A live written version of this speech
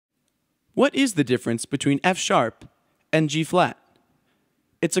What is the difference between F sharp and G flat?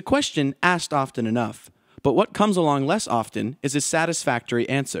 It's a question asked often enough, but what comes along less often is a satisfactory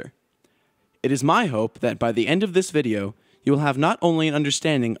answer. It is my hope that by the end of this video, you will have not only an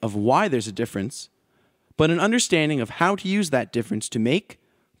understanding of why there's a difference, but an understanding of how to use that difference to make,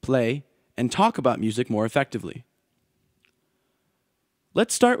 play, and talk about music more effectively.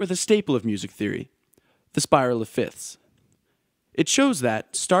 Let's start with a staple of music theory, the spiral of fifths. It shows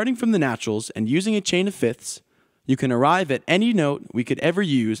that, starting from the naturals and using a chain of fifths, you can arrive at any note we could ever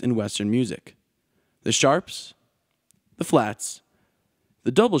use in Western music. The sharps, the flats,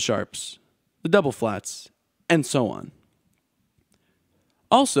 the double sharps, the double flats, and so on.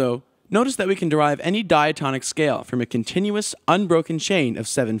 Also, notice that we can derive any diatonic scale from a continuous, unbroken chain of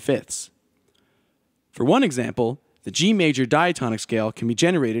 7 fifths. For one example, the G major diatonic scale can be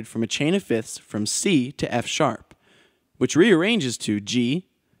generated from a chain of fifths from C to F sharp, which rearranges to G,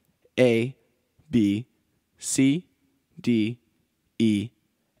 A, B, C, D, E,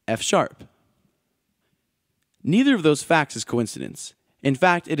 F sharp. Neither of those facts is coincidence. In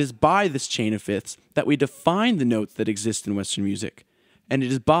fact, it is by this chain of fifths that we define the notes that exist in Western music, and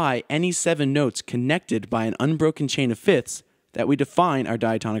it is by any 7 notes connected by an unbroken chain of fifths that we define our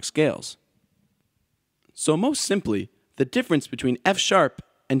diatonic scales. So most simply, the difference between F sharp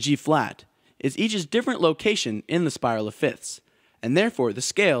and G flat is each's different location in the spiral of fifths, and therefore the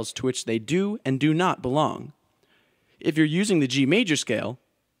scales to which they do and do not belong. If you're using the G major scale,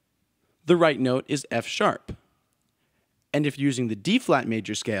 the right note is F sharp. And if using the D flat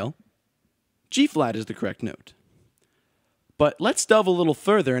major scale, G flat is the correct note. But let's delve a little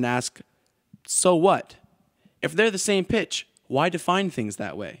further and ask, so what? If they're the same pitch, why define things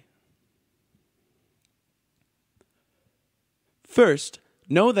that way? First,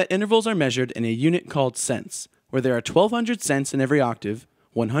 know that intervals are measured in a unit called cents, where there are 1200 cents in every octave,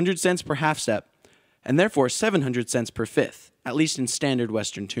 100 cents per half step, and therefore 700 cents per fifth, at least in standard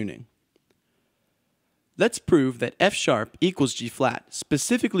Western tuning. Let's prove that F sharp equals G flat,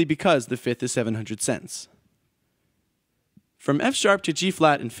 specifically because the fifth is 700 cents. From F sharp to G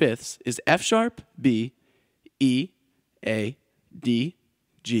flat in fifths is F sharp, B, E, A, D,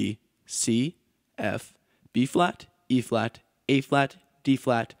 G, C, F, B flat, E flat, A flat, D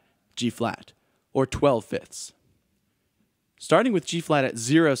flat, G flat, or 12 fifths. Starting with G flat at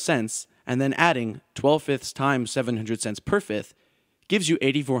 0 cents and then adding 12 fifths times 700 cents per fifth gives you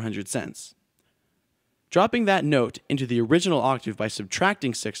 8400 cents. Dropping that note into the original octave by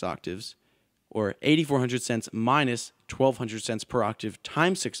subtracting 6 octaves, or 8400 cents minus 1200 cents per octave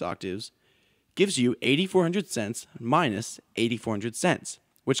times 6 octaves, gives you 8400 cents minus 8400 cents,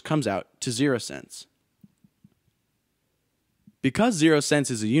 which comes out to 0 cents. Because 0 cents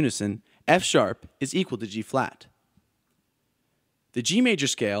is a unison, F sharp is equal to G flat. The G major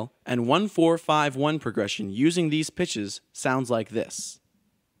scale and 1-4-5-1 progression using these pitches sounds like this.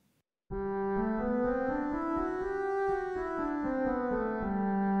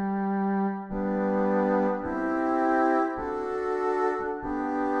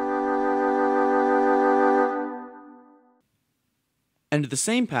 And the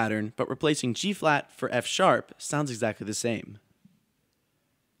same pattern, but replacing G flat for F sharp, sounds exactly the same.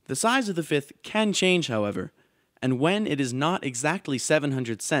 The size of the fifth can change, however, and when it is not exactly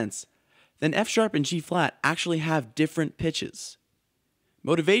 700 cents, then F sharp and G flat actually have different pitches.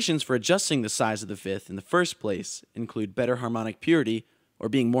 Motivations for adjusting the size of the fifth in the first place include better harmonic purity, or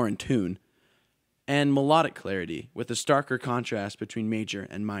being more in tune, and melodic clarity, with a starker contrast between major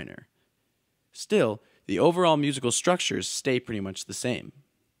and minor. Still, the overall musical structures stay pretty much the same.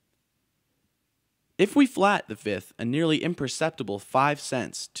 If we flat the fifth a nearly imperceptible 5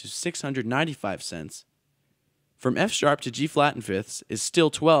 cents to 695 cents, from F sharp to G flat in fifths is still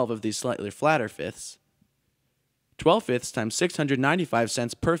 12 of these slightly flatter fifths. 12 fifths times 695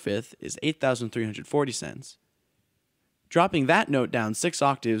 cents per fifth is 8,340 cents. Dropping that note down 6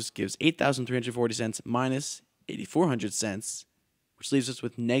 octaves gives 8,340 cents minus 8,400 cents, which leaves us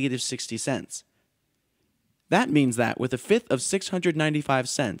with negative 60 cents. That means that with a fifth of 695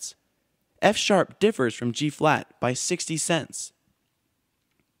 cents, F sharp differs from G flat by 60 cents.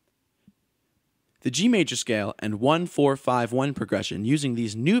 The G major scale and 1-4-5-1 progression using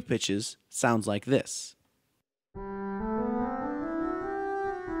these new pitches sounds like this.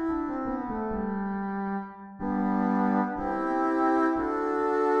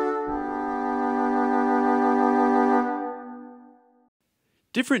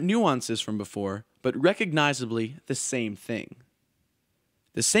 Different nuances from before, but recognizably the same thing.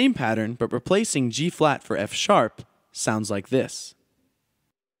 The same pattern, but replacing G flat for F sharp, sounds like this.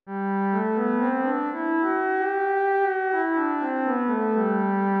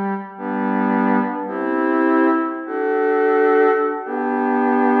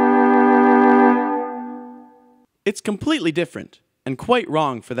 It's completely different, and quite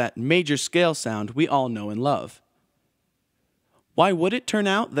wrong for that major scale sound we all know and love. Why would it turn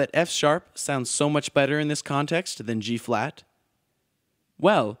out that F sharp sounds so much better in this context than G flat?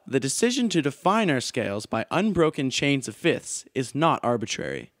 Well, the decision to define our scales by unbroken chains of fifths is not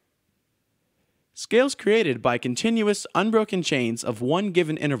arbitrary. Scales created by continuous, unbroken chains of one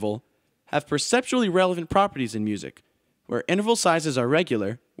given interval have perceptually relevant properties in music, where interval sizes are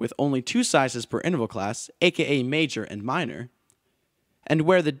regular, with only 2 sizes per interval class, aka major and minor, and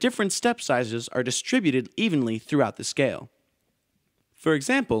where the different step sizes are distributed evenly throughout the scale. For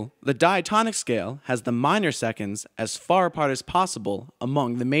example, the diatonic scale has the minor seconds as far apart as possible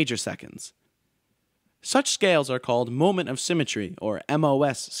among the major seconds. Such scales are called moment of symmetry, or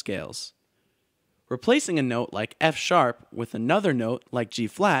MOS scales. Replacing a note like F sharp with another note like G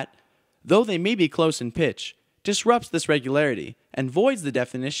flat, though they may be close in pitch, disrupts this regularity and voids the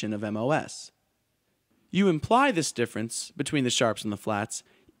definition of MOS. You imply this difference between the sharps and the flats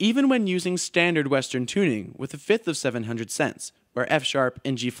even when using standard Western tuning with a fifth of 700 cents, where F sharp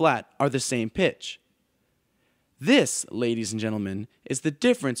and G flat are the same pitch. This, ladies and gentlemen, is the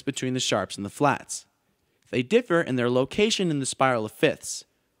difference between the sharps and the flats. They differ in their location in the spiral of fifths,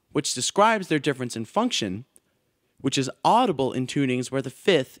 which describes their difference in function, which is audible in tunings where the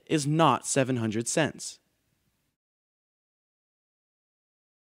fifth is not 700 cents.